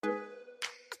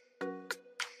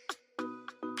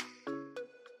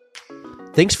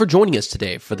Thanks for joining us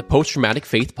today for the Post Traumatic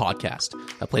Faith Podcast,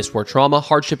 a place where trauma,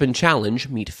 hardship, and challenge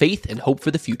meet faith and hope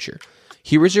for the future.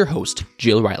 Here is your host,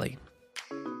 Jill Riley.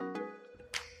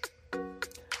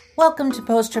 Welcome to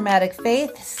Post Traumatic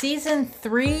Faith. Season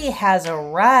 3 has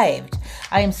arrived.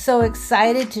 I am so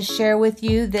excited to share with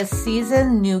you this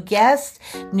season new guests,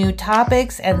 new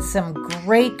topics, and some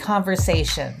great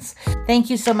conversations. Thank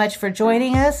you so much for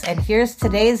joining us, and here's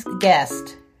today's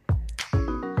guest.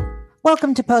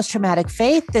 Welcome to Post Traumatic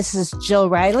Faith. This is Jill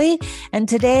Riley, and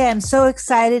today I'm so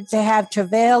excited to have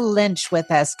Travail Lynch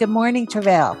with us. Good morning,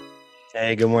 Travail.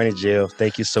 Hey, good morning, Jill.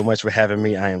 Thank you so much for having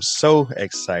me. I am so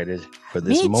excited for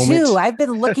this moment. Me too. I've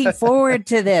been looking forward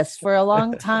to this for a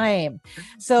long time.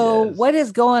 So yes. What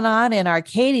is going on in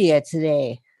Arcadia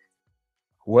today?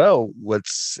 Well,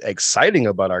 what's exciting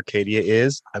about Arcadia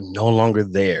is I'm no longer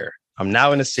there. I'm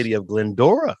now in the city of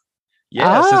Glendora.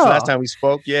 Yeah, since the last time we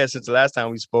spoke.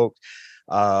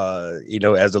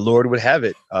 As the Lord would have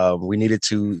it, we needed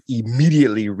to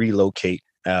immediately relocate.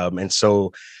 And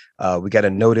so we got a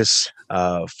notice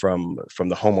from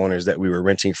the homeowners that we were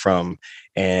renting from,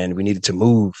 and we needed to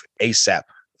move ASAP.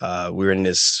 We're in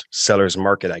this seller's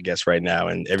market, I guess, right now,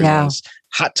 and everyone's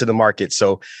hot to the market.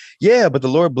 So, but the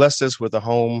Lord blessed us with a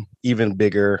home even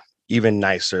bigger, even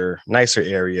nicer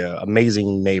area,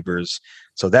 amazing neighbors.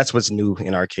 So that's what's new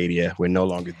in Arcadia. We're no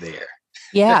longer there.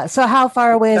 Yeah. So how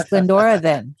far away is Glendora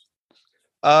then?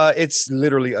 It's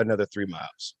literally another 3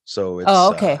 miles. So it's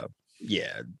okay.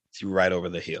 It's right over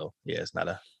the hill. Yeah, it's not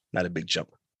a big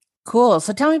jump. Cool.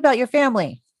 So tell me about your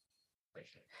family.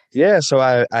 Yeah, so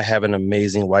I have an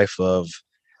amazing wife so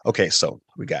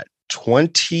we got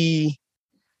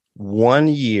 21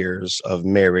 years of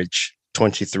marriage,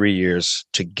 23 years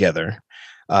together,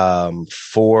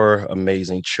 4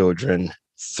 amazing children,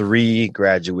 3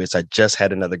 graduates. I just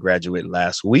had another graduate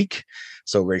last week,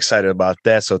 so we're excited about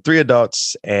that. So 3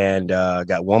 adults and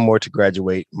got 1 more to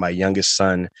graduate. My youngest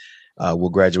son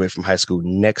will graduate from high school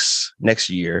next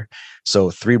year. So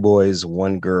 3 boys,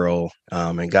 1 girl,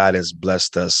 and God has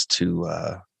blessed us to,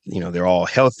 they're all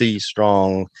healthy,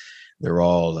 strong. They're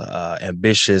all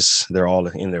ambitious. They're all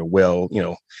in their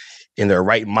in their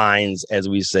right minds, as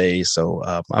we say. So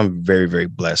I'm very, very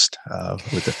blessed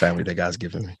with the family that God's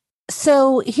given me.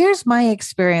 So here's my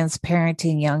experience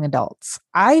parenting young adults.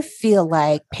 I feel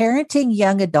like parenting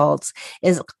young adults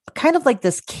is kind of like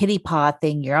this kiddie paw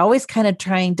thing. You're always kind of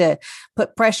trying to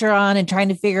put pressure on and trying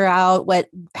to figure out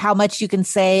how much you can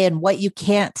say and what you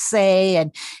can't say.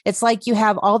 And it's like you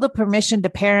have all the permission to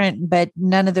parent, but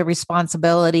none of the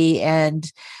responsibility.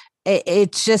 And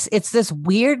it's this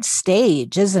weird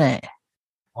stage, isn't it?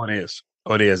 Oh,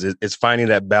 it is. It's finding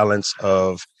that balance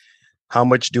of how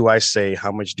much do I say?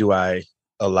 How much do I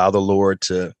allow the Lord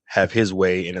to have his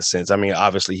way, in a sense? I mean,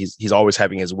 obviously he's always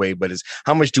having his way, but it's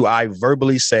how much do I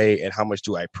verbally say and how much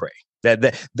do I pray?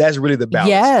 That's really the balance.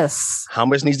 Yes. How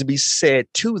much needs to be said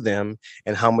to them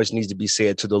and how much needs to be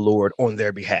said to the Lord on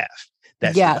their behalf.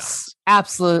 Yes,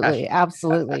 absolutely.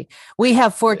 Absolutely. We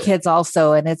have 4 kids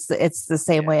also, and it's the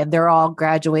same way, and they're all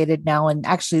graduated now. And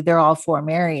actually they're all 4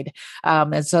 married.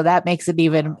 And so that makes it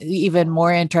even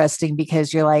more interesting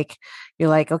because you're like,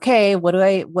 okay, what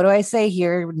do I say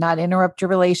here? Not interrupt your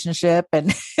relationship,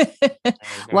 and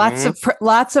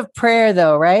lots of prayer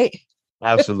though, right?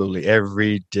 Absolutely.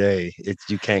 Every day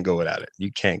you can't go without it.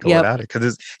 You can't go without it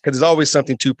because there's always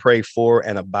something to pray for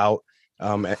and about.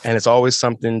 And it's always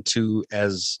something to,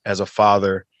 as a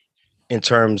father, in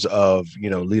terms of,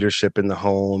 leadership in the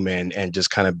home and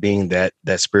just kind of being that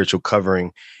spiritual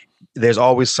covering. There's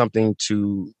always something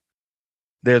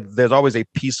there's always a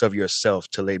piece of yourself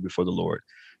to lay before the Lord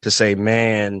to say,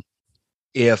 man,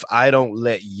 if I don't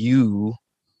let you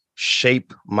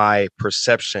shape my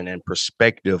perception and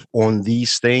perspective on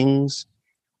these things,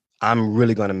 I'm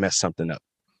really going to mess something up.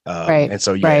 And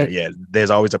so, there's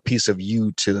always a piece of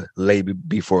you to lay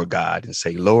before God and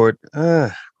say, Lord,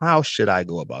 how should I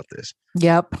go about this?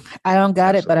 Yep. I don't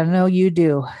got it, but I know you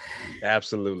do.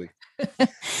 Absolutely.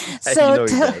 So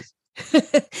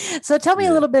tell me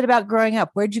a little bit about growing up.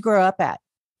 Where'd you grow up at?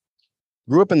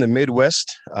 Grew up in the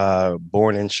Midwest,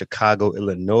 born in Chicago,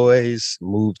 Illinois,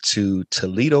 moved to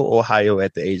Toledo, Ohio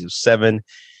at the age of 7.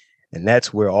 And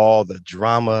that's where all the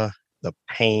drama, the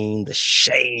pain, the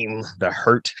shame, the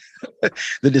hurt,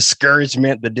 the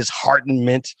discouragement, the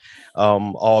disheartenment,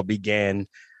 all began.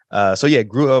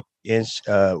 Grew up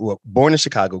born in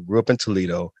Chicago, grew up in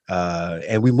Toledo,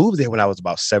 and we moved there when I was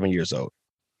about 7 years old.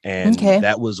 And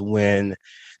that was when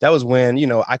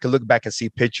I could look back and see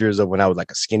pictures of when I was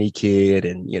like a skinny kid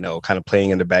and, kind of playing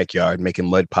in the backyard, making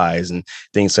mud pies and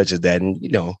things such as that. And,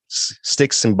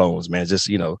 sticks and bones, man, just,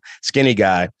 skinny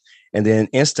guy. And then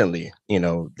instantly,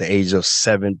 the age of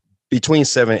between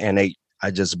 7 and 8,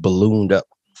 I just ballooned up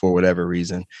for whatever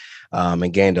reason,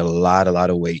 and gained a lot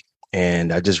of weight.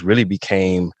 And I just really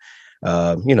became,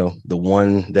 the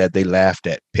one that they laughed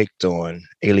at, picked on,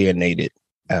 alienated.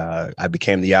 I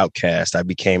became the outcast. I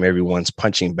became everyone's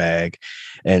punching bag.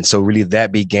 And so really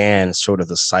that began sort of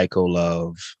the cycle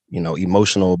of,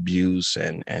 emotional abuse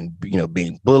and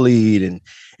being bullied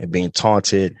and being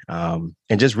taunted, and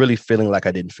just really feeling like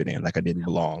I didn't fit in, like I didn't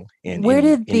belong in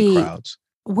any crowds.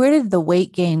 Where did the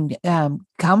weight gain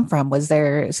come from? Was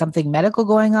there something medical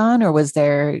going on, or was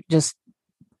there just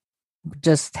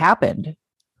happened?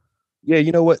 Yeah,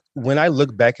 you know what? When I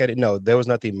look back at it, no, there was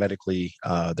nothing medically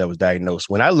that was diagnosed.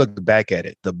 When I look back at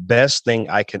it, the best thing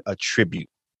I can attribute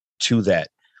to that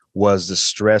was the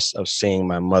stress of seeing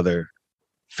my mother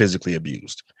physically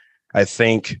abused. I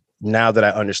think now that I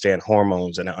understand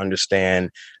hormones and I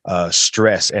understand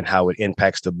stress and how it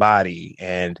impacts the body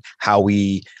and how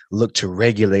we look to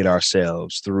regulate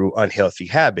ourselves through unhealthy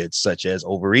habits such as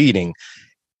overeating,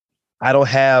 I don't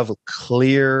have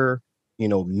clear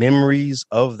memories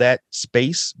of that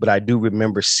space, but I do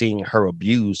remember seeing her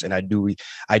abused, and I do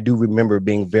remember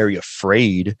being very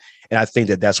afraid. And I think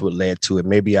that that's what led to it.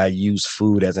 Maybe I used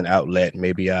food as an outlet.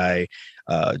 Maybe I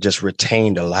just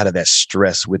retained a lot of that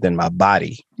stress within my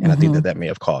body. And I think that may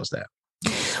have caused that.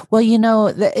 Well,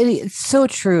 it's so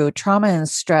true. Trauma and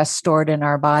stress stored in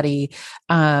our body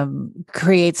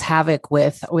creates havoc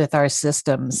with our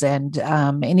systems. And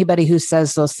anybody who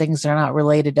says those things are not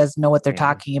related doesn't know what they're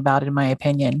talking about, in my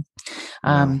opinion.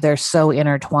 They're so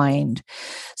intertwined.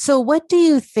 So what do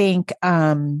you think?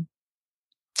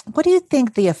 What do you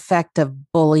think the effect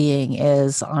of bullying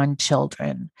is on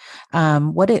children?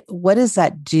 What does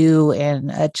that do in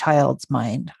a child's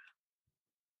mind?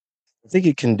 I think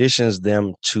it conditions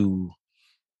them to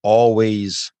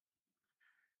always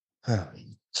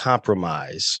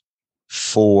compromise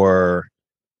for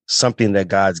something that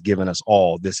God's given us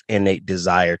all, this innate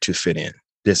desire to fit in,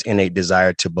 this innate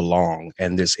desire to belong,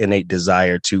 and this innate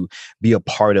desire to be a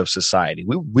part of society.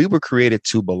 We were created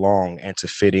to belong and to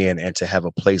fit in and to have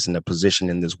a place and a position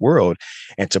in this world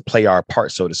and to play our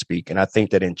part, so to speak. And I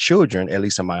think that in children, at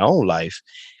least in my own life,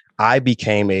 I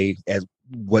became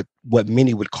what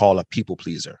many would call a people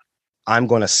pleaser. I'm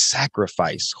going to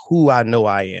sacrifice who I know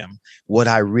I am, what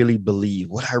I really believe,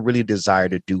 what I really desire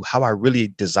to do, how I really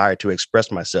desire to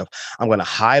express myself. I'm going to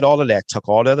hide all of that, tuck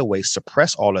all the other way,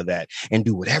 suppress all of that, and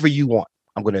do whatever you want.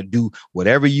 I'm going to do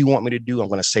whatever you want me to do. I'm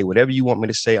going to say whatever you want me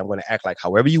to say. I'm going to act like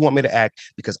however you want me to act,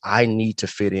 because I need to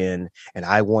fit in and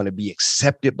I want to be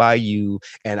accepted by you.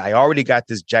 And I already got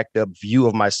this jacked up view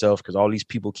of myself because all these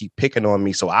people keep picking on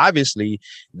me. So obviously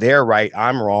they're right,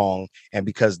 I'm wrong. And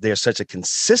because there's such a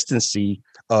consistency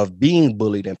of being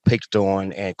bullied and picked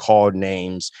on and called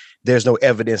names, there's no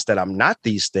evidence that I'm not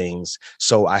these things.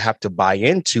 So I have to buy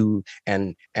into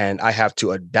and I have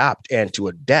to adopt and to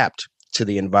adapt to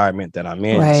the environment that I'm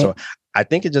in. Right. So I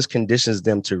think it just conditions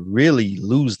them to really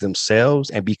lose themselves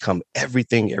and become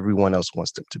everything everyone else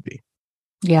wants them to be.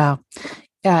 Yeah.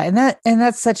 Yeah. And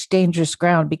that's such dangerous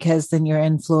ground, because then you're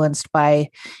influenced by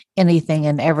anything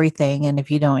and everything. And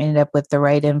if you don't end up with the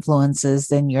right influences,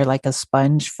 then you're like a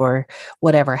sponge for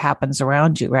whatever happens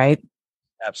around you. Right.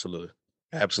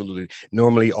 Absolutely.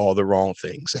 Normally all the wrong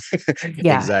things.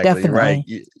 Yeah, exactly. Definitely. Right.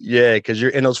 Yeah. Because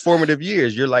you're in those formative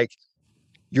years,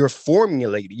 you're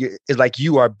formulating. It's like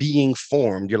you are being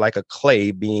formed. You're like a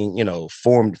clay being,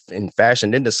 formed and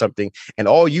fashioned into something. And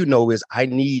all you know is I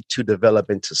need to develop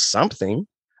into something.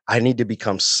 I need to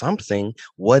become something.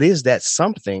 What is that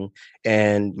something?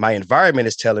 And my environment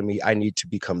is telling me I need to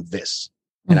become this.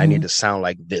 And I need to sound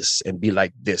like this and be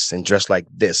like this and dress like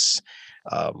this.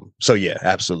 So yeah,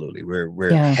 absolutely.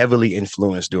 We're heavily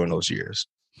influenced during those years.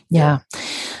 Yeah.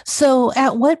 So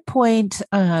at what point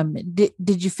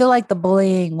did you feel like the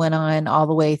bullying went on all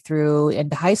the way through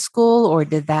into high school, or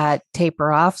did that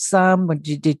taper off some? Or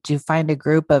did you find a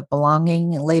group of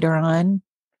belonging later on?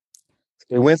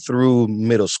 It went through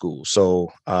middle school.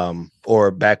 So,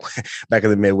 or back in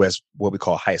the Midwest, what we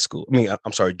call high school.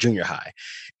 Junior high.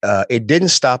 It didn't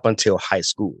stop until high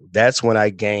school. That's when I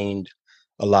gained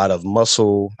a lot of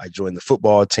muscle. I joined the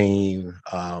football team.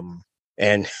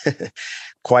 And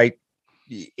quite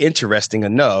interesting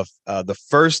enough, the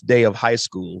first day of high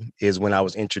school is when I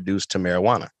was introduced to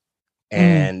marijuana.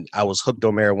 And I was hooked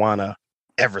on marijuana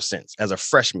ever since. As a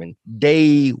freshman,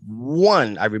 day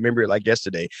one, I remember it like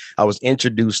yesterday, I was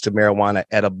introduced to marijuana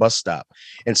at a bus stop.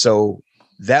 And so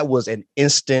that was an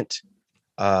instant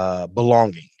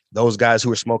belonging. Those guys who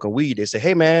were smoking weed, they say,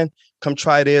 hey, man, come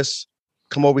try this.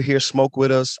 Come over here, smoke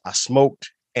with us. I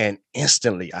smoked. And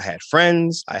instantly I had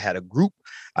friends, I had a group,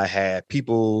 I had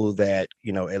people that,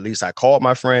 at least I called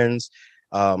my friends.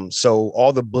 So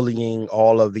all the bullying,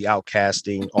 all of the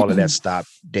outcasting, all of that stopped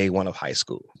day one of high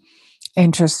school.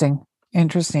 Interesting.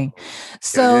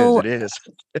 So It is.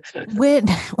 when,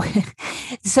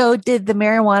 so did the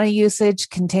marijuana usage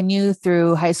continue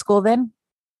through high school then?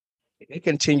 It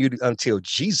continued until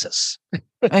Jesus.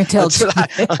 Until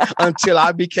until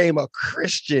I became a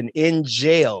Christian in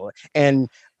jail. And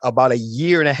about a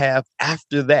year and a half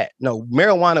after that, no,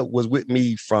 marijuana was with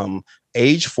me from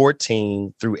age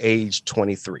 14 through age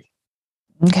 23.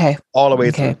 Okay. All the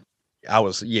way through. I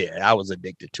was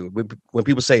addicted to it. When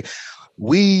people say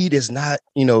weed is not,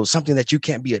 something that you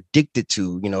can't be addicted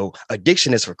to,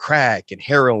 addiction is for crack and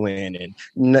heroin and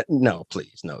no,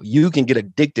 please. No, you can get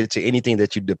addicted to anything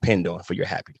that you depend on for your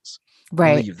happiness.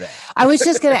 Right. I was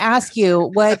just going to ask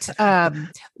you what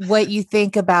you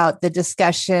think about the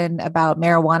discussion about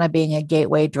marijuana being a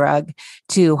gateway drug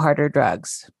to harder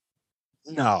drugs.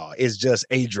 No, it's just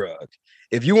a drug.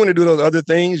 If you want to do those other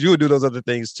things, you would do those other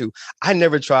things too. I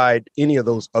never tried any of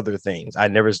those other things. I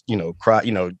never,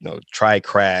 tried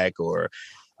crack or,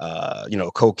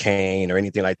 cocaine or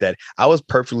anything like that. I was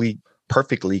perfectly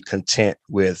content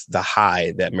with the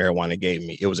high that marijuana gave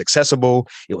me. It was accessible.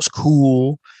 It was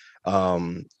cool.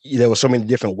 There were so many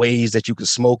different ways that you could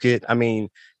smoke it. I mean,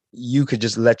 you could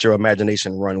just let your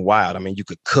imagination run wild. I mean, you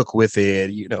could cook with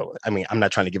it, I'm not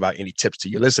trying to give out any tips to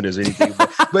your listeners or anything,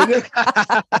 but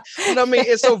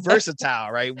it's so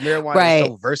versatile, right? Marijuana is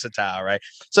so versatile, right?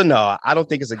 So no, I don't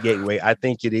think it's a gateway. I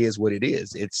think it is what it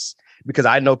is. It's because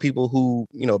I know people who,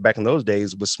 back in those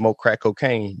days would smoke crack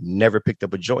cocaine, never picked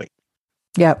up a joint.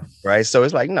 Yep. Right. So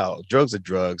it's like, no, drugs are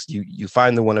drugs. You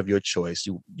find the one of your choice.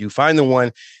 You find the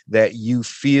one that you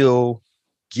feel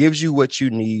gives you what you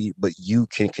need, but you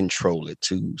can control it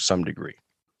to some degree.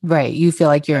 Right. You feel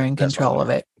like you're in control of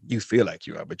it. You feel like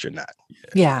you are, but you're not.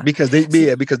 Yeah. Because then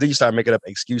you start making up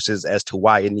excuses as to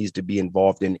why it needs to be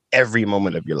involved in every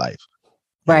moment of your life.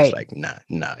 And right. It's like,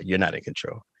 nah, you're not in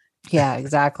control. Yeah,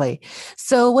 exactly.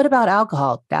 So what about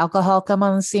alcohol? Did alcohol come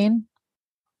on the scene?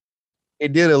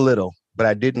 It did a little, but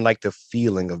I didn't like the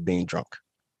feeling of being drunk.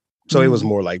 So it was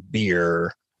more like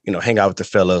beer, hang out with the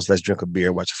fellas. Let's drink a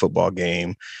beer, watch a football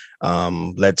game.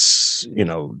 Let's,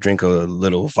 drink a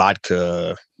little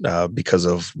vodka because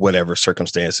of whatever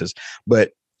circumstances.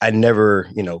 But I never,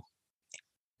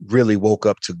 really woke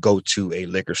up to go to a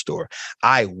liquor store.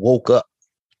 I woke up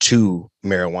to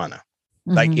marijuana.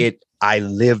 Like I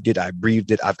lived it. I breathed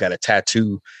it. I've got a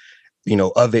tattoo,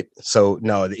 of it. So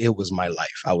no, it was my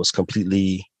life. I was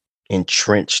completely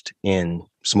entrenched in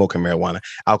smoking marijuana.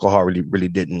 Alcohol really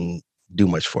didn't do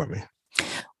much for me.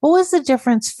 What was the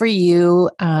difference for you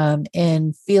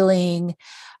in feeling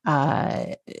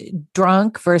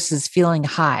drunk versus feeling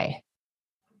high?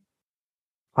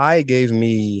 High gave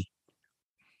me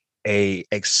a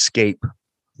escape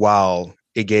while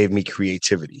it gave me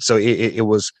creativity. So it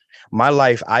was my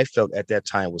life. I felt at that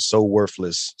time was so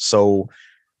worthless. So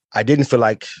I didn't feel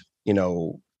like,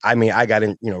 I got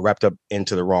wrapped up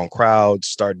into the wrong crowd,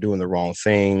 started doing the wrong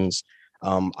things.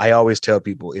 I always tell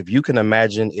people, if you can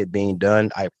imagine it being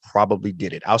done, I probably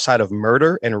did it. Outside of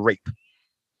murder and rape,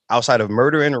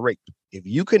 if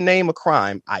you could name a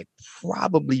crime, I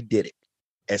probably did it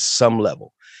at some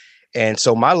level. And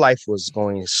so my life was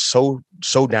going so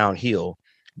downhill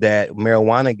that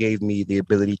marijuana gave me the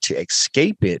ability to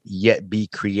escape it, yet be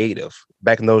creative.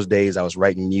 Back in those days, I was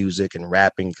writing music and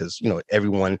rapping because,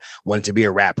 everyone wanted to be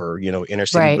a rapper, inner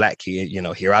city Black kid,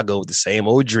 here I go with the same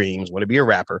old dreams, want to be a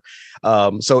rapper.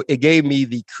 So it gave me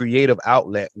the creative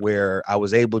outlet where I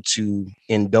was able to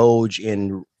indulge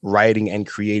in writing and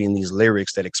creating these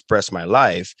lyrics that express my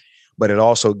life. But it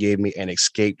also gave me an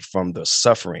escape from the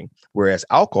suffering. Whereas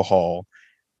alcohol,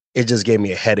 it just gave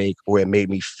me a headache, or it made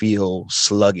me feel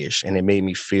sluggish and it made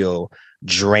me feel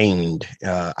drained.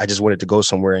 I just wanted to go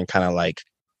somewhere and kind of like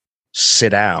sit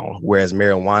down. Whereas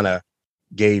marijuana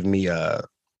gave me an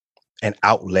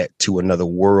outlet to another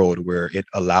world where it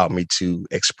allowed me to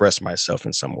express myself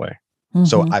in some way.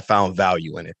 So I found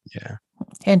value in it. Yeah.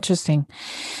 Interesting.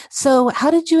 So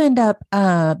how did you end up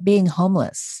being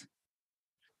homeless?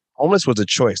 Homeless was a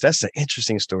choice. That's an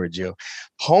interesting story, Jill.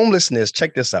 Homelessness,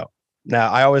 check this out.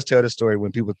 Now, I always tell the story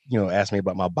when people, ask me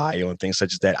about my bio and things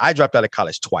such as that. I dropped out of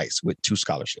college twice with 2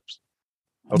 scholarships.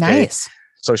 Okay. Nice.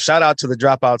 So shout out to the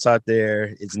dropouts out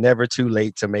there. It's never too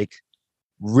late to make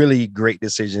really great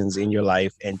decisions in your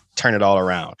life and turn it all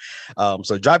around.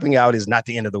 So dropping out is not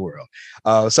the end of the world.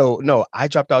 So no, I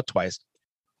dropped out twice.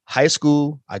 High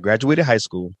school, I graduated high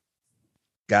school,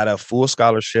 got a full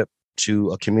scholarship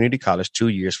to a community college, 2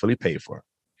 years fully paid for.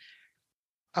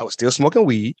 I was still smoking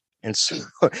weed. And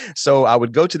so I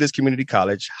would go to this community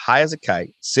college, high as a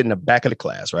kite, sit in the back of the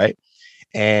class, right?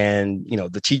 And,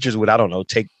 the teachers would, I don't know,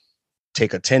 take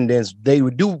attendance. They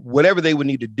would do whatever they would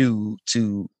need to do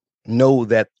to know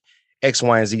that X,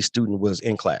 Y, and Z student was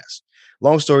in class.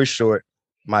 Long story short,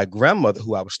 my grandmother,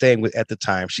 who I was staying with at the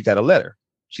time, she got a letter.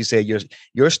 She said,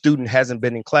 your student hasn't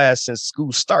been in class since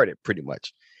school started, pretty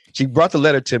much. She brought the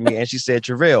letter to me and she said,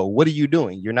 Travell, what are you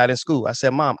doing? You're not in school. I said,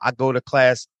 Mom, I go to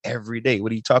class every day.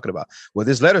 What are you talking about? Well,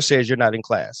 this letter says you're not in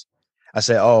class. I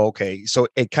said, oh, okay. So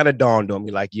it kind of dawned on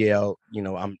me like, yeah,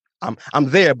 I'm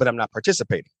there, but I'm not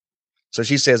participating. So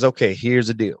she says, okay, here's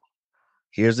the deal.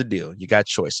 Here's the deal. You got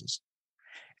choices.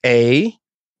 A,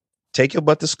 take your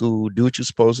butt to school, do what you're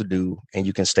supposed to do, and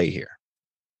you can stay here.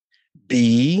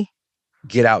 B,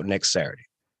 get out next Saturday.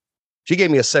 She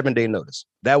gave me a 7-day notice.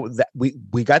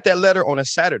 We got that letter on a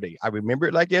Saturday. I remember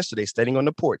it like yesterday, standing on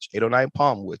the porch, 809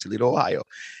 Palmwood, Toledo, Ohio.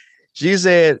 She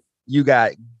said, you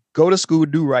got go to school,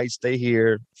 do right, stay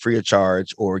here free of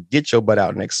charge, or get your butt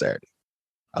out next Saturday.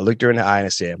 I looked her in the eye and I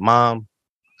said, Mom,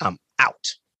 I'm out.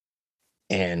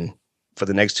 And for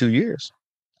the next 2 years,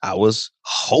 I was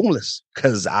homeless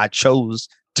because I chose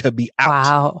to be out.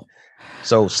 Wow.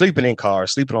 So sleeping in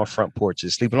cars, sleeping on front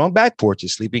porches, sleeping on back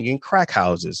porches, sleeping in crack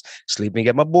houses, sleeping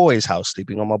at my boy's house,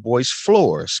 sleeping on my boy's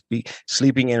floor,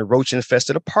 sleeping in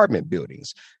roach-infested apartment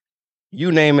buildings.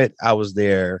 You name it, I was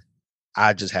there.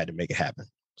 I just had to make it happen.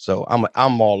 So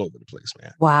I'm all over the place,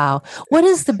 man. Wow. What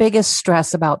is the biggest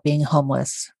stress about being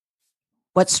homeless?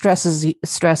 What stresses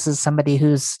somebody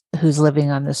who's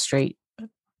living on the street?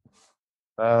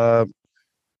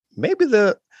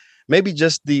 Maybe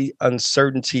just the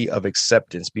uncertainty of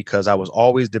acceptance, because I was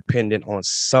always dependent on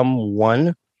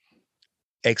someone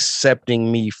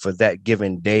accepting me for that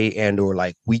given day and or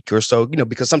like week or so,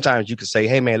 because sometimes you could say,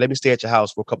 hey man, let me stay at your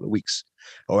house for a couple of weeks,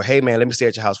 or hey man, let me stay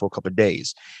at your house for a couple of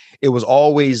days. It was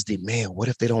always what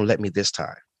if they don't let me this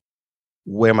time?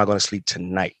 Where am I going to sleep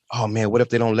tonight? Oh man, what if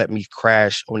they don't let me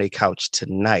crash on a couch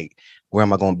tonight? Where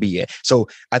am I going to be at? So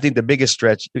I think the biggest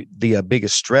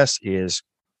stress is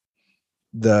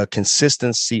the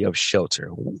consistency of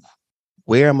shelter.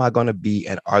 Where am I going to be,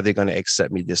 and are they going to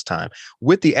accept me this time?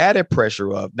 With the added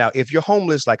pressure of, now, if you're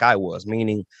homeless like I was,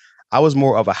 meaning I was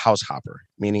more of a house hopper,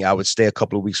 meaning I would stay a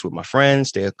couple of weeks with my friends,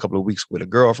 stay a couple of weeks with a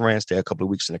girlfriend, stay a couple of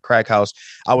weeks in a crack house.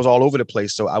 I was all over the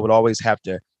place. So I would always have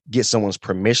to get someone's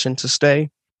permission to stay.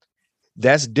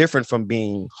 That's different from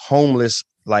being homeless,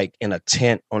 like in a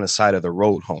tent on the side of the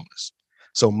road homeless.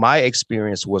 So my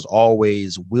experience was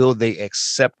always, will they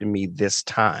accept me this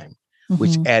time?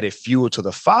 Which added fuel to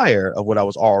the fire of what I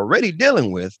was already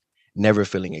dealing with, never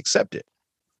feeling accepted.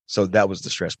 So that was the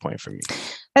stress point for me.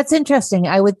 That's interesting.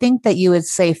 I would think that you would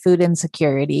say food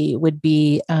insecurity would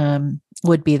be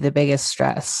the biggest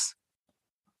stress.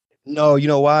 No, you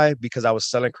know why? Because I was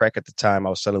selling crack at the time. I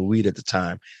was selling weed at the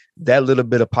time. That little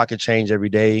bit of pocket change every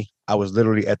day, I was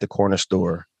literally at the corner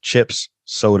store, chips,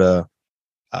 soda,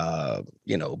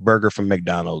 burger from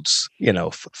McDonald's,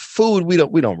 food we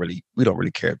don't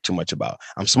really care too much about.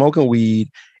 I'm smoking weed.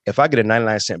 If I get a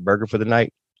 99-cent burger for the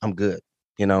night, I'm good.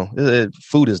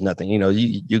 Food is nothing.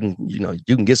 You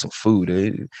can get some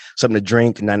food, something to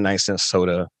drink, 99-cent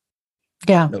soda.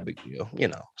 Yeah. No big deal,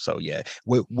 So yeah,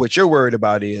 what you're worried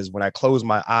about is when I close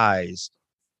my eyes,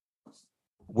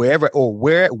 wherever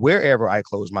I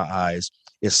close my eyes,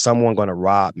 is someone going to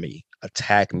rob me,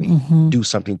 attack me, do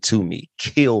something to me,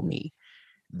 kill me.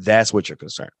 That's what you're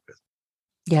concerned with.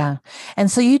 Yeah.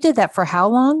 And so you did that for how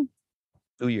long?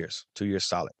 2 years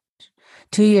solid.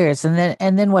 2 years. And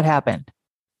then what happened?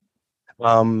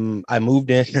 I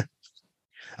moved in.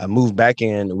 I moved back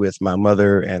in with my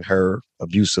mother and her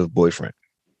abusive boyfriend.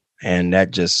 And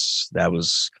that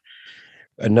was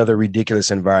another ridiculous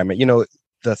environment.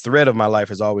 The thread of my life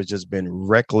has always just been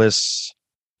reckless,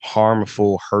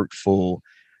 harmful, hurtful,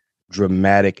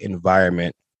 dramatic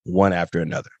environment, one after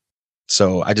another.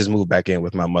 So I just moved back in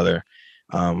with my mother.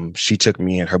 She took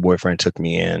me in, her boyfriend took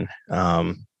me in.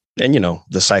 And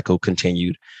the cycle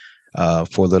continued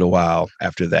for a little while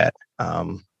after that.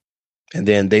 And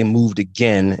then they moved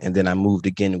again, and then I moved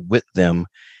again with them.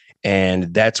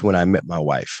 And that's when I met my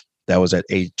wife. That was at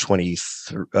age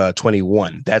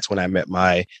 21. That's when I met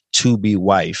my to-be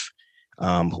wife,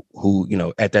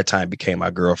 who, at that time became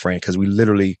my girlfriend, because we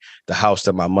literally, the house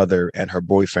that my mother and her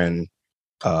boyfriend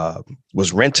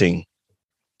was renting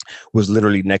was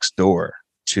literally next door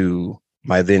to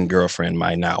my then girlfriend,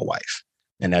 my now wife.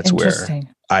 And that's where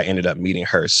I ended up meeting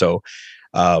her. So,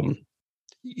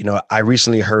 I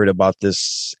recently heard about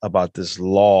this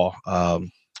law.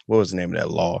 What was the name of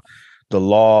that law?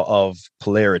 law of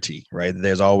polarity, right?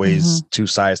 There's always two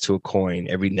sides to a coin.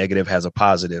 Every negative has a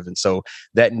positive. And so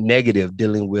that negative,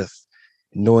 dealing with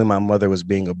knowing my mother was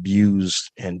being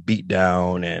abused and beat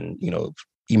down and,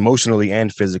 emotionally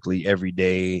and physically every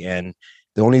day. And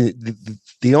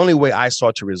the only way I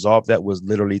saw to resolve that was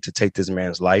literally to take this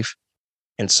man's life.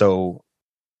 And so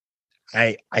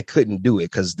I couldn't do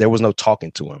it because there was no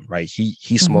talking to him, right?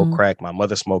 He smoked crack. My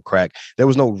mother smoked crack. There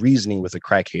was no reasoning with a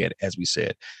crackhead, as we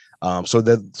said. So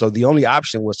the only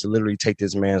option was to literally take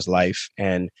this man's life,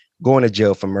 and going to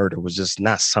jail for murder was just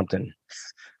not something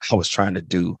I was trying to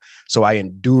do. So I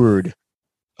endured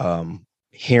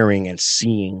hearing and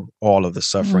seeing all of the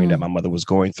suffering that my mother was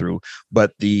going through.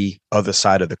 But the other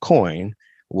side of the coin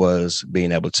was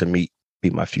being able to meet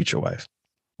my future wife.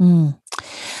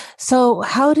 So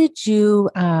how did you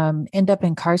end up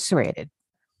incarcerated?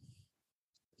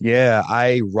 Yeah,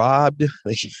 I robbed,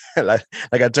 like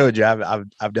I told you,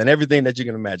 I've done everything that you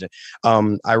can imagine.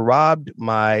 I robbed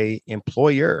my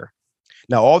employer.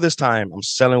 Now, all this time, I'm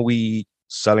selling weed,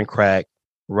 selling crack,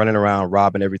 running around,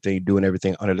 robbing everything, doing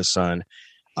everything under the sun.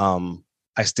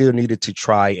 I still needed to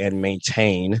try and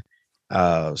maintain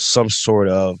some sort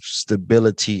of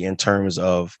stability in terms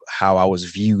of how I was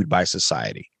viewed by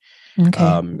society.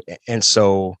 Okay. And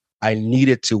so I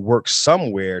needed to work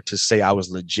somewhere to say I was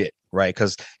legit, right?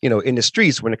 Because, in the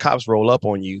streets, when the cops roll up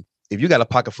on you, if you got a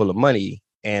pocket full of money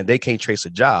and they can't trace a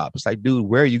job, it's like, dude,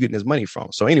 where are you getting this money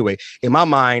from? So anyway, in my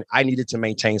mind, I needed to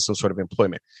maintain some sort of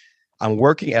employment. I'm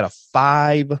working at a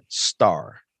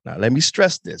 5-star. Now, let me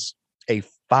stress this, a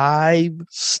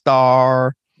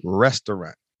 5-star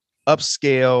restaurant,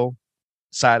 upscale,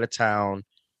 side of town,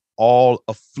 all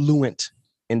affluent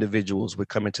individuals would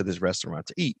come into this restaurant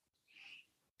to eat.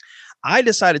 I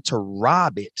decided to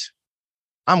rob it.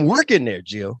 I'm working there,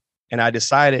 Jill. And I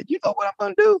decided, you know what I'm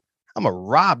going to do? I'm going to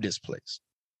rob this place.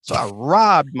 So I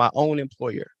robbed my own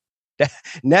employer.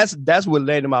 That's what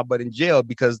landed my butt in jail,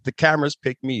 because the cameras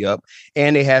picked me up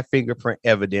and they had fingerprint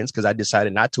evidence because I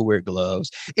decided not to wear gloves.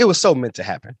 It was so meant to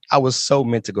happen. I was so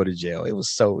meant to go to jail. It was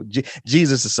so,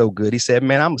 Jesus is so good. He said,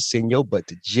 man, I'm going to send your butt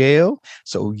to jail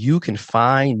so you can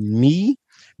find me,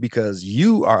 because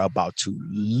you are about to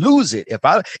lose it. If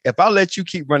I let you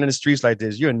keep running the streets like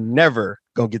this, you're never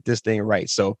going to get this thing right.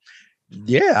 So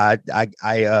yeah,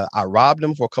 I robbed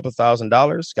them for a couple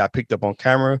 $1,000, got picked up on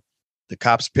camera. The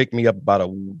cops picked me up about a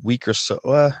week or so.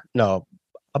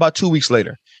 About 2 weeks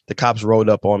later, the cops rolled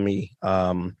up on me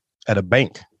at a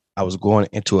bank. I was going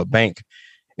into a bank,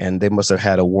 and they must have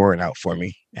had a warrant out for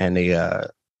me. And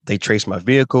they traced my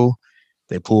vehicle.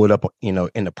 They pulled up, in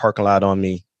the parking lot on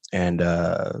me, and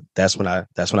that's when I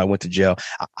went to jail.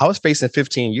 I was facing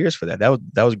 15 years for that.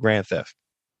 That was grand theft.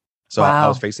 So wow. I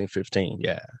was facing 15.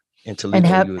 Yeah. In Toledo.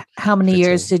 And how many 15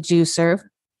 years did you serve?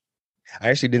 I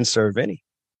actually didn't serve any.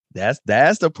 That's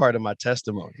the part of my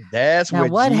testimony. That's now, where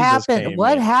what Jesus happened. Came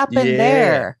what in. happened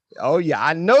there? Oh yeah,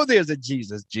 I know there's a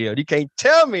Jesus, Jill. You can't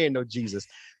tell me ain't no Jesus.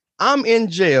 I'm in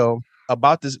jail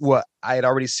about this. Well, I had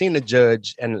already seen the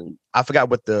judge, and I forgot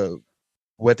what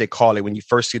they call it when you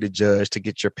first see the judge to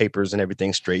get your papers and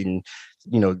everything straight, and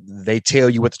they tell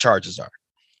you what the charges are.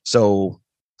 So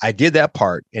I did that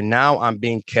part, and now I'm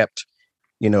being kept,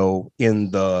 in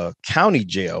the county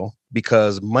jail,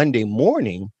 because Monday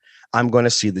morning I'm going to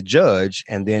see the judge,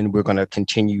 and then we're going to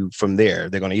continue from there.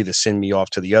 They're going to either send me off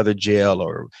to the other jail,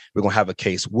 or we're going to have a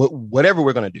case, whatever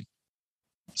we're going to do.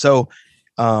 So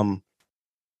I'm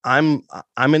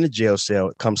in the jail cell.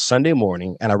 It comes Sunday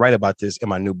morning, and I write about this in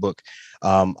my new book.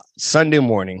 Sunday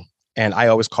morning, and I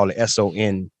always call it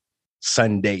SON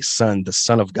Sunday, the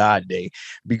Son of God Day,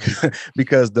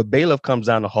 because the bailiff comes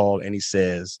down the hall and he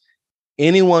says,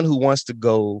 anyone who wants to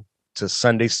go to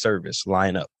Sunday service,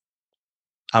 line up.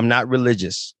 I'm not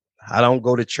religious. I don't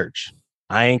go to church.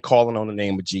 I ain't calling on the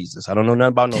name of Jesus. I don't know nothing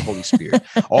about no Holy Spirit.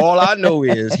 All I know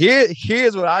is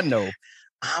here's what I know.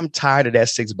 I'm tired of that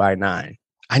 6x9.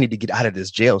 I need to get out of this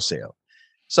jail cell.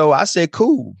 So I said,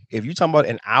 cool. If you're talking about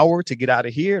an hour to get out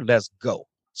of here, let's go.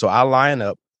 So I line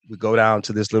up. We go down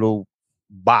to this little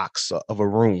box of a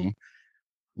room,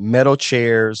 metal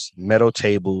chairs, metal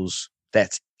tables.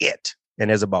 That's it. And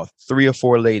there's about 3 or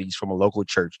 4 ladies from a local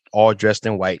church, all dressed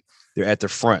in white. They're at the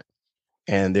front,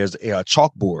 and there's a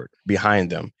chalkboard behind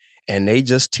them, and they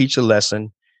just teach a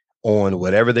lesson on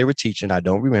whatever they were teaching. I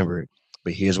don't remember it,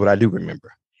 but here's what I do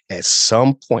remember. At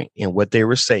some point in what they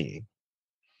were saying,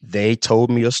 they told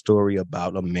me a story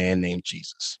about a man named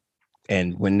Jesus.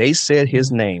 And when they said his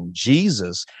name,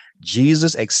 Jesus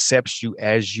accepts you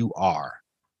as you are.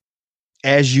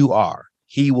 As you are.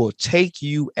 He will take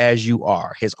you as you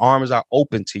are. His arms are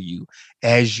open to you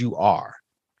as you are.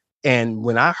 And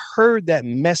when I heard that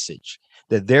message,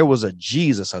 that there was a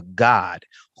Jesus, a God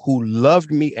who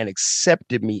loved me and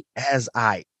accepted me as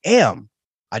I am,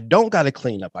 I don't got to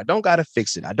clean up. I don't got to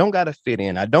fix it. I don't got to fit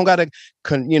in. I don't got to,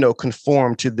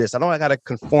 conform to this. I don't got to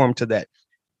conform to that.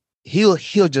 He'll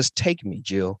just take me,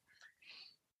 Jill.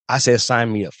 I said,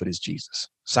 sign me up for this Jesus.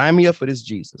 Sign me up for this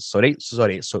Jesus. So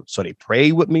they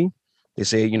prayed with me. They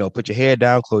said, put your head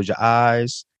down, close your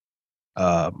eyes,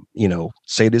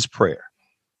 say this prayer.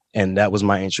 And that was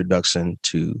my introduction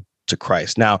to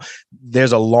Christ. Now,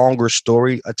 there's a longer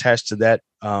story attached to that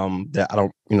that I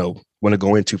don't, want to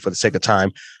go into for the sake of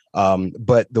time.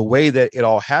 But the way that it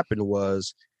all happened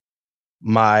was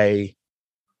my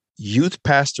youth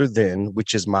pastor then,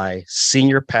 which is my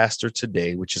senior pastor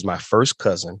today, which is my first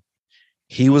cousin,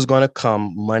 he was going to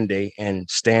come Monday and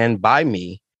stand by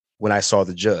me when I saw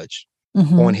the judge.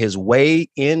 Mm-hmm. On his way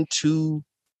into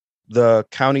the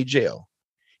county jail.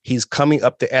 He's coming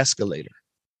up the escalator.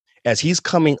 As he's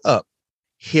coming up,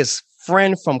 his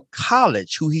friend from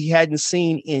college, who he hadn't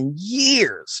seen in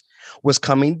years, was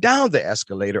coming down the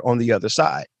escalator on the other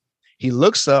side. He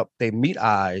looks up, they meet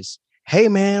eyes. Hey,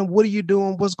 man, what are you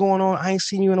doing? What's going on? I ain't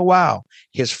seen you in a while.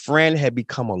 His friend had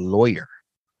become a lawyer.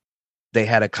 They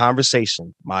had a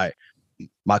conversation.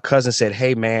 My cousin said,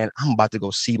 hey, man, I'm about to go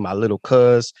see my little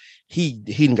cuz. He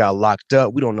got locked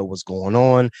up. We don't know what's going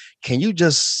on. Can you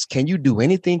do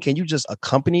anything? Can you just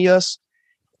accompany us?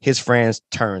 His friend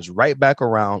turns right back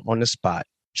around on the spot,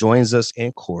 joins us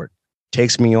in court,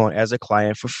 takes me on as a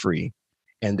client for free,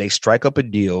 and they strike up a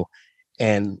deal.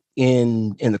 And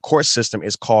in the court system,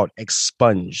 it's called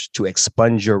to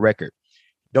expunge your record.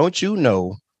 Don't you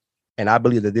know? And I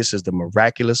believe that this is the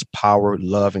miraculous power,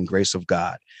 love, and grace of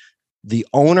God. The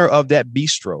owner of that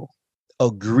bistro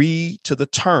agreed to the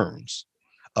terms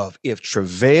of if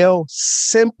Travail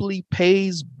simply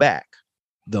pays back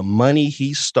the money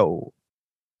he stole,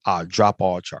 I'll drop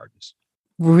all charges.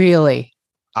 Really?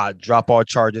 I'll drop all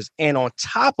charges. And on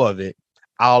top of it,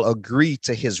 I'll agree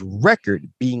to his record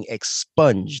being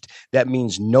expunged. That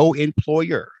means no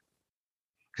employer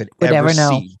could ever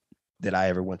see that I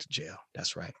ever went to jail.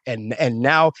 That's right. And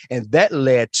that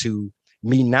led to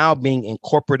me now being in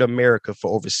corporate America for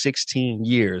over 16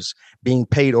 years, being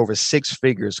paid over six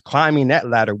figures, climbing that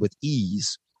ladder with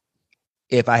ease.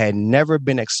 If I had never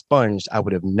been expunged, I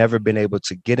would have never been able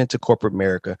to get into corporate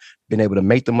America, been able to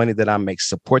make the money that I make,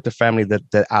 support the family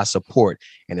that I support.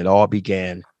 And it all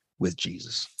began with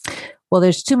Jesus. Well,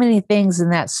 there's too many things in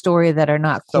that story that are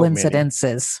not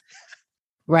coincidences,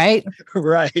 right?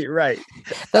 Right.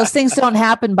 Those things don't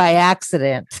happen by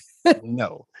accident.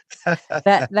 No.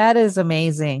 that is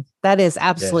amazing. That is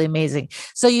absolutely amazing.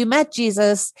 So you met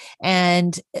Jesus,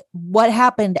 and what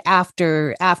happened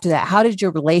after that? How did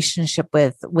your relationship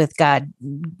with God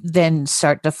then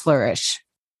start to flourish?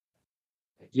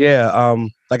 Yeah.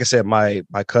 Like I said, my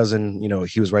cousin,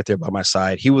 he was right there by my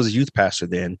side. He was a youth pastor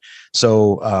then.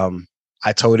 So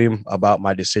I told him about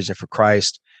my decision for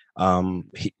Christ.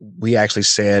 We actually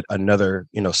said another,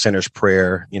 sinner's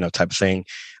prayer, type of thing.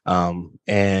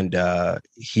 And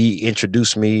he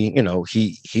introduced me,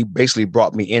 he basically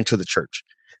brought me into the church.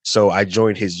 So I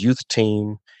joined his youth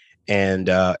team and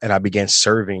I began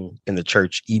serving in the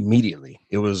church immediately.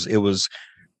 It was,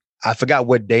 I forgot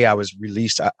what day I was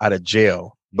released out of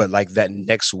jail, but like that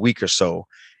next week or so,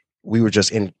 we were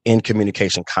just in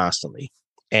communication constantly.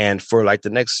 And for like the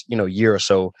next, year or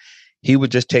so, he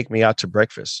would just take me out to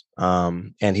breakfast,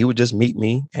 and he would just meet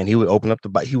me, and he would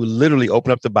he would literally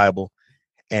open up the Bible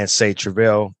and say,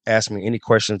 Travail, ask me any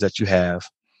questions that you have.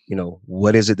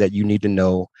 What is it that you need to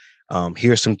know?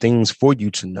 Here's some things for you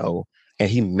to know. And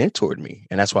he mentored me.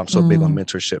 And that's why I'm so big on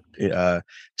mentorship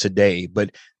today.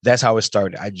 But that's how it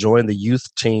started. I joined the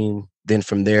youth team. Then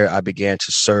from there, I began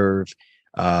to serve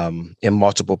in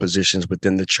multiple positions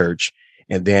within the church.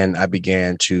 And then I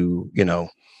began to,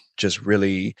 just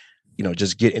really,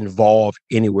 just get involved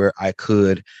anywhere I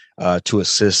could to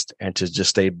assist and to just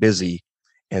stay busy.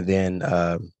 And then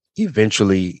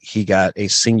eventually he got a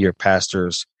senior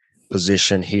pastor's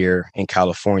position here in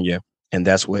California. And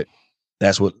that's what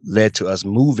led to us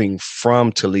moving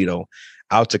from Toledo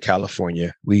out to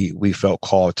California. We felt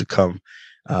called to come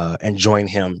and join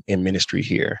him in ministry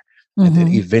here. Mm-hmm. And then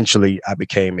eventually I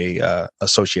became a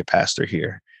associate pastor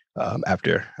here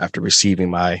after receiving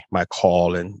my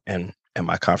call and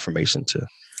my confirmation too.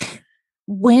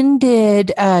 When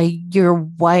did your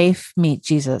wife meet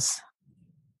Jesus?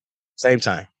 Same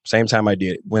time I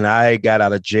did. When I got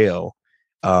out of jail,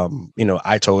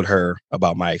 I told her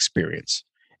about my experience,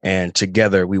 and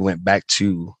together we went back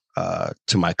to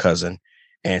my cousin,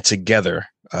 and together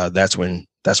that's when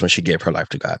she gave her life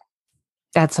to God.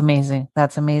 That's amazing.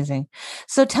 That's amazing.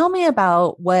 So tell me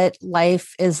about what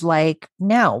life is like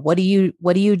now. What do you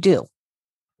do?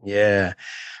 Yeah.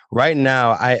 Right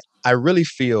now, I really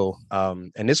feel,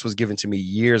 and this was given to me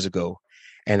years ago,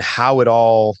 and how it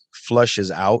all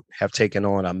flushes out have taken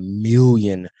on um,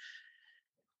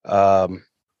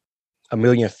 a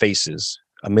million faces,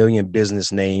 a million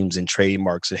business names and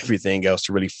trademarks and everything else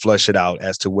to really flush it out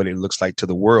as to what it looks like to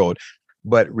the world.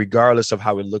 But regardless of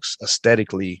how it looks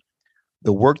aesthetically,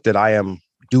 the work that I am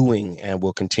doing and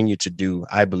will continue to do,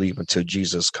 I believe, until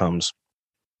Jesus comes,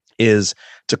 is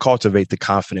to cultivate the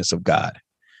confidence of God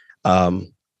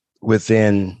um,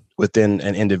 within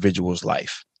an individual's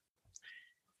life.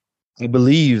 I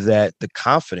believe that the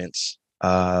confidence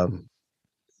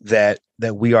that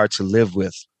we are to live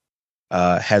with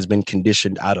has been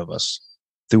conditioned out of us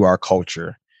through our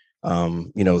culture,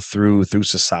 through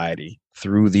society,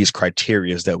 through these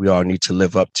criterias that we all need to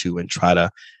live up to and try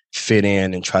to fit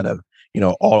in and try to,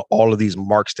 all of these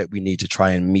marks that we need to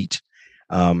try and meet.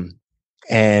 And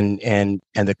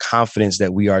the confidence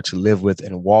that we are to live with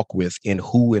and walk with in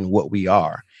who and what we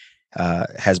are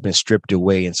has been stripped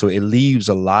away. And so it leaves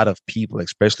a lot of people,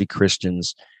 especially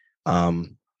Christians,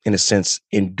 in a sense,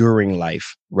 enduring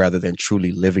life rather than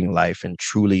truly living life and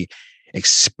truly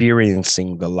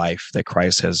experiencing the life that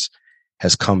Christ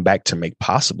has come back to make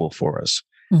possible for us.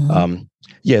 Mhm.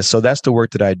 So that's the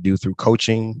work that I do through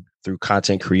coaching, through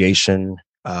content creation,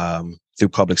 through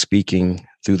public speaking,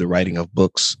 through the writing of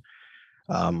books.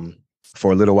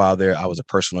 For a little while there, I was a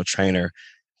personal trainer.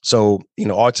 So,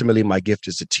 ultimately my gift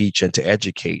is to teach and to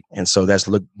educate. And so that's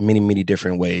looked many, many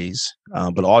different ways.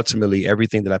 But ultimately,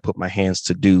 everything that I put my hands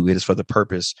to do, it is for the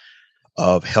purpose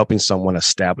of helping someone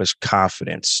establish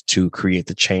confidence to create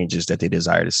the changes that they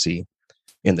desire to see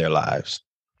in their lives.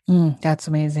 That's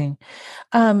amazing.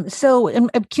 So I'm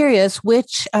curious,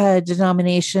 which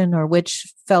denomination or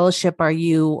which fellowship are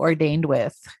you ordained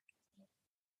with?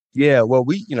 Yeah, well,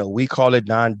 we call it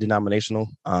non-denominational.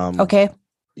 Okay.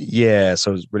 Yeah,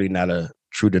 so it's really not a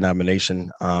true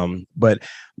denomination. But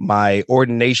my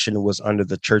ordination was under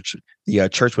the Church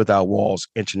Without Walls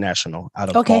International out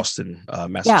of Okay. Boston,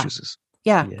 Massachusetts.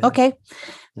 Yeah. Yeah. Okay.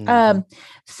 Mhm.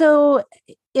 So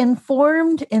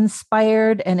informed,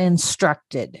 inspired, and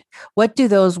instructed. What do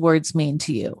those words mean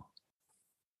to you?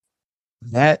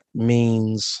 That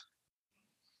means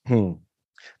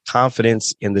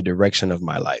confidence in the direction of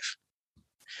my life.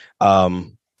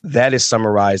 That is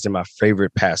summarized in my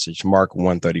favorite passage, Mark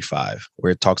 1:35,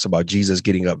 where it talks about Jesus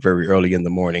getting up very early in the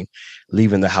morning,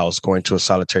 leaving the house, going to a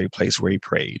solitary place where he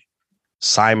prayed.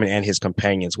 Simon and his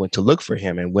companions went to look for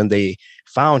him, and when they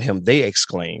found him, they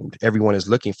exclaimed, "Everyone is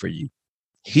looking for you."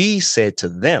 He said to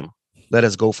them, "Let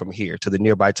us go from here to the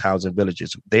nearby towns and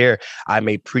villages. There I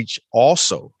may preach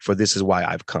also, for this is why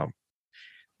I've come."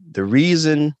 The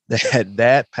reason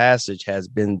that passage has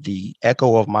been the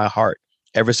echo of my heart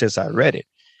ever since I read it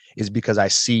is because I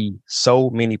see so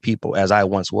many people, as I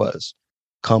once was,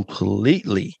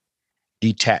 completely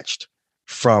detached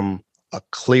from a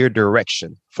clear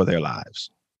direction for their lives,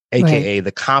 Right. aka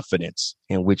the confidence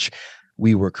in which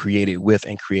we were created with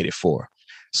and created for.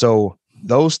 So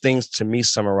those things to me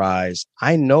summarize,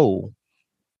 I know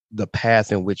the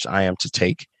path in which I am to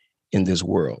take in this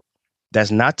world.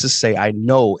 That's not to say I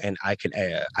know and I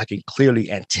can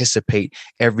clearly anticipate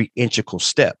every integral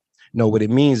step. No, what it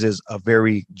means is a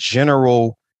very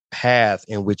general path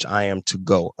in which I am to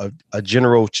go, a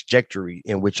general trajectory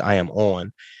in which I am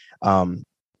on.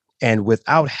 And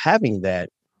without having that,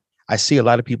 I see a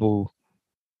lot of people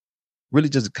really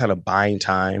just kind of buying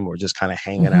time or just kind of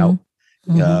hanging out.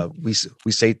 We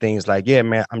say things like, "Yeah,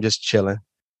 man, I'm just chilling."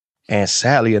 And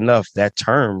sadly enough, that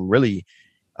term really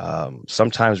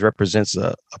sometimes represents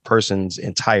a person's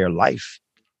entire life.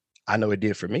 I know it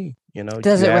did for me.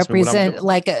 Does You it ask me what I'm represent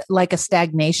doing. like a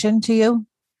stagnation to you?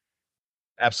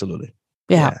 Absolutely.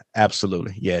 Yeah. Yeah,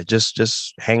 absolutely. Yeah.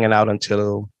 Just hanging out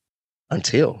until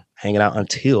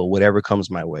whatever comes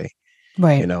my way,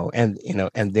 Right.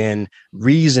 and then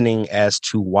reasoning as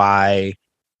to why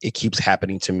it keeps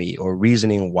happening to me, or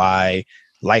reasoning why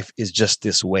life is just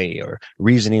this way, or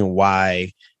reasoning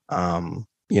why, um,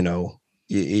 you know,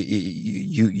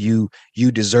 you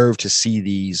deserve to see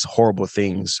these horrible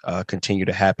things continue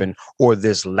to happen, or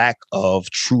this lack of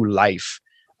true life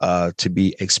to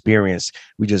be experienced.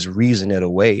 We just reason it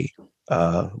away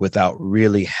without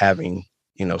really having,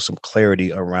 some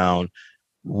clarity around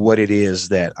what it is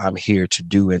that I'm here to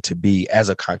do and to be as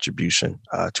a contribution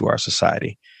to our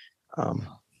society.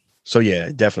 So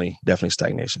yeah, definitely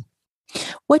stagnation.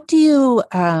 What do you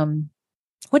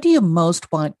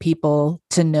most want people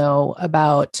to know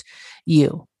about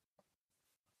you?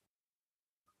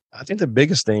 I think the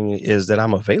biggest thing is that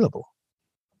I'm available.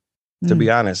 To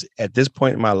be honest, at this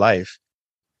point in my life,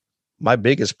 my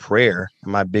biggest prayer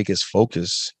and my biggest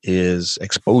focus is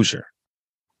exposure.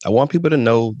 I want people to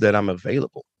know that I'm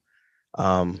available.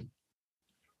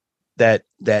 That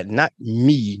not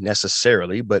me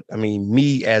necessarily, but I mean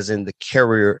me as in the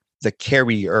carrier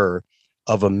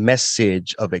of a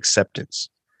message of acceptance.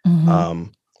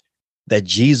 That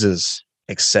Jesus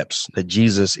accepts, that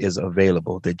Jesus is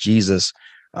available, that Jesus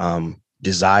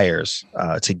desires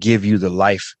to give you the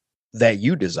life that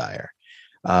you desire.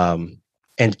 And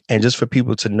just for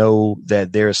people to know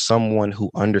that there is someone who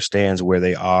understands where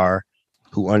they are,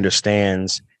 who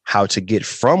understands how to get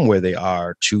from where they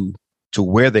are to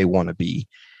where they want to be,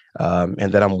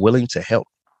 and that I'm willing to help.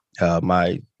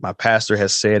 My pastor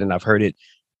has said, and I've heard it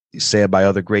said by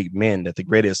other great men, that the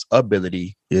greatest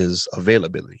ability is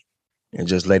availability, and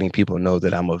just letting people know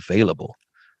that I'm available,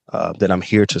 that I'm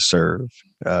here to serve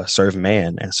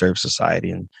man and serve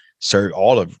society and serve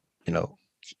all of,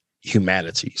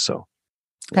 humanity. So.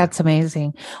 That's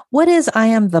amazing. What is I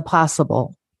Am the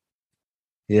Possible?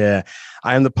 Yeah,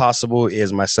 I Am the Possible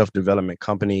is my self-development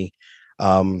company.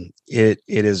 It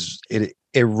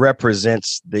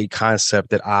represents the concept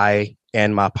that I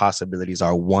and my possibilities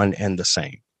are one and the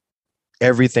same.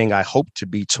 Everything I hope to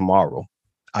be tomorrow,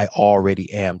 I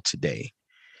already am today.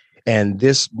 And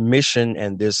this mission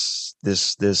and this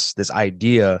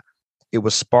idea, it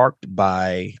was sparked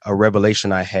by a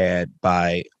revelation I had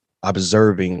by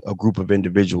observing a group of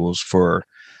individuals for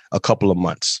a couple of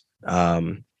months.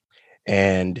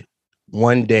 And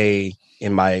one day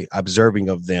in my observing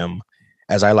of them,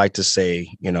 as I like to say,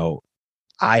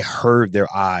 I heard their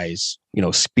eyes,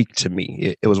 speak to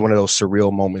me. It was one of those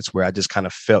surreal moments where I just kind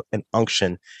of felt an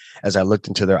unction as I looked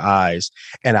into their eyes.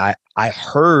 And I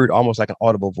heard almost like an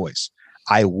audible voice.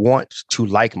 I want to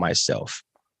like myself,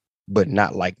 but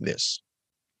not like this.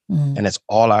 And that's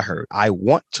all I heard. I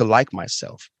want to like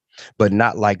myself, but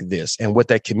not like this. And what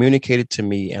that communicated to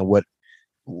me, and what,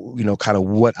 kind of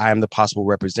what I Am the Possible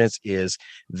represents, is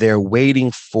they're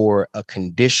waiting for a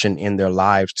condition in their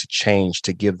lives to change,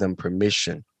 to give them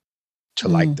permission to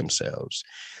like themselves.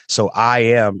 So I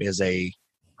am is a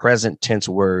present tense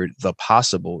word. The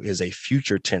possible is a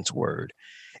future tense word.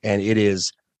 And it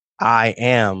is, I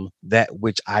am that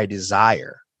which I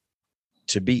desire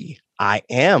to be. I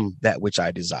am that which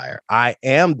I desire. I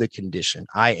am the condition.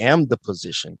 I am the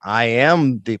position. I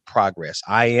am the progress.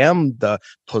 I am the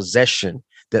possession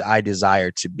that I desire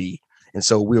to be. And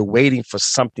so we're waiting for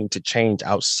something to change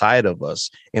outside of us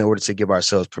in order to give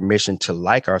ourselves permission to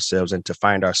like ourselves and to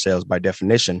find ourselves, by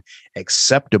definition,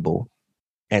 acceptable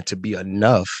and to be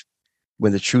enough,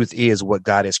 when the truth is what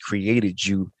God has created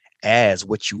you as,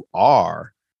 what you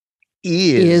are,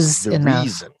 is the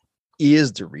enough.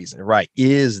 Is the reason, right?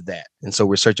 Is that. And so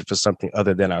we're searching for something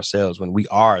other than ourselves when we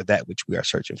are that which we are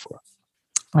searching for.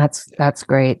 That's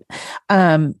great.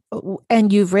 And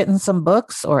you've written some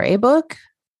books or a book?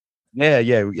 Yeah.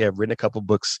 I've written a couple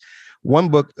books. One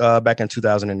book back in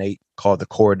 2008 called The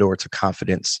Corridor to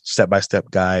Confidence,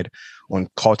 step-by-step guide on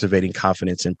cultivating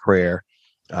confidence in prayer.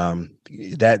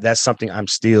 That's something I'm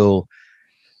still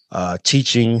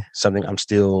teaching, something I'm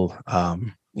still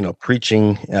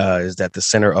preaching, is that the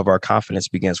center of our confidence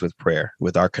begins with prayer,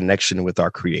 with our connection with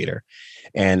our Creator.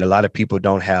 And a lot of people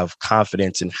don't have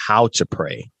confidence in how to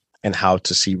pray and how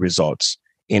to see results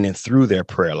in and through their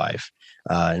prayer life.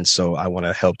 And so I want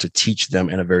to help to teach them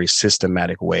in a very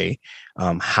systematic way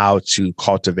how to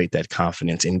cultivate that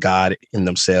confidence in God, in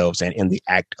themselves, and in the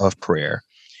act of prayer.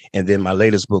 And then my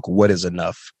latest book, What is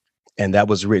Enough? And that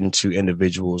was written to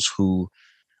individuals who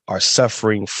are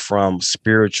suffering from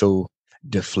spiritual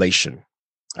deflation,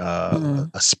 a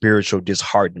spiritual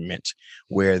disheartenment,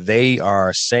 where they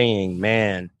are saying,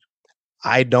 man,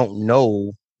 I don't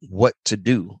know what to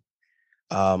do.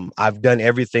 I've done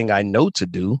everything I know to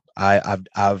do. I've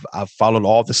followed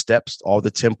all the steps, all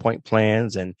the 10-point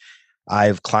plans, and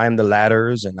I've climbed the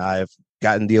ladders, and I've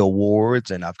gotten the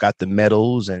awards, and I've got the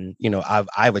medals, and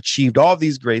I've achieved all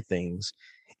these great things,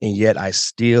 and yet I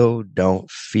still don't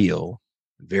feel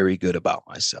very good about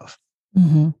myself.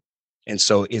 And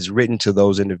so it's written to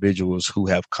those individuals who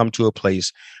have come to a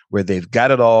place where they've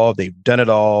got it all, they've done it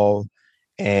all,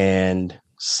 and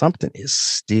something is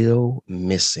still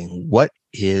missing. What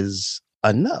is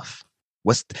enough?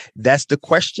 That's the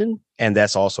question, and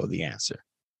that's also the answer.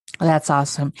 That's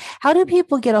awesome. How do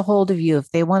people get a hold of you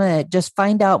if they want to just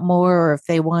find out more, or if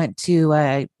they want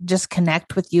to just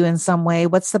connect with you in some way?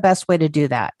 What's the best way to do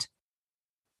that?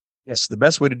 Yes, the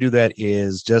best way to do that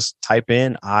is just type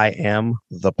in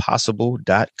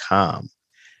IamThePossible.com,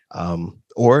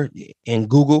 or in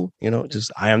Google,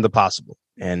 just I Am the Possible.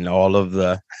 and all of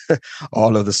the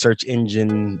search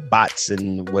engine bots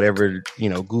and whatever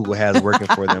Google has working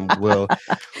for them will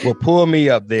pull me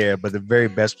up there. But the very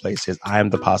best place is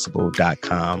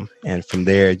IamThePossible.com, and from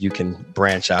there you can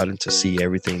branch out and to see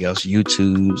everything else,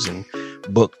 YouTubes and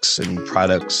books and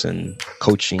products and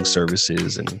coaching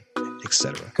services and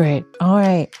etc. Great. All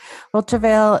right. Well,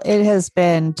 Travail, it has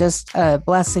been just a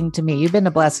blessing to me. You've been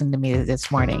a blessing to me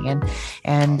this morning.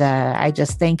 And I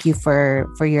just thank you for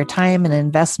your time and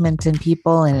investment in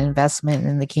people and investment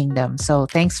in the kingdom. So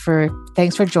thanks for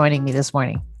joining me this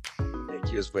morning.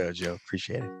 Thank you as well, Jill.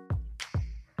 Appreciate it.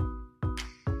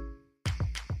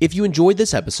 If you enjoyed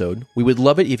this episode, we would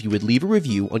love it if you would leave a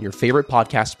review on your favorite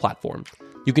podcast platform.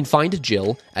 You can find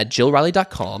Jill at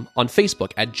jillriley.com, on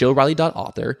Facebook at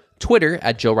jillriley.author, Twitter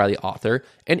at jillrileyauthor,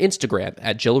 and Instagram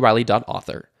at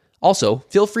jillriley.author. Also,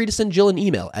 feel free to send Jill an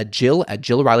email at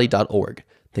jill@jillriley.org.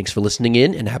 Thanks for listening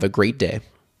in and have a great day.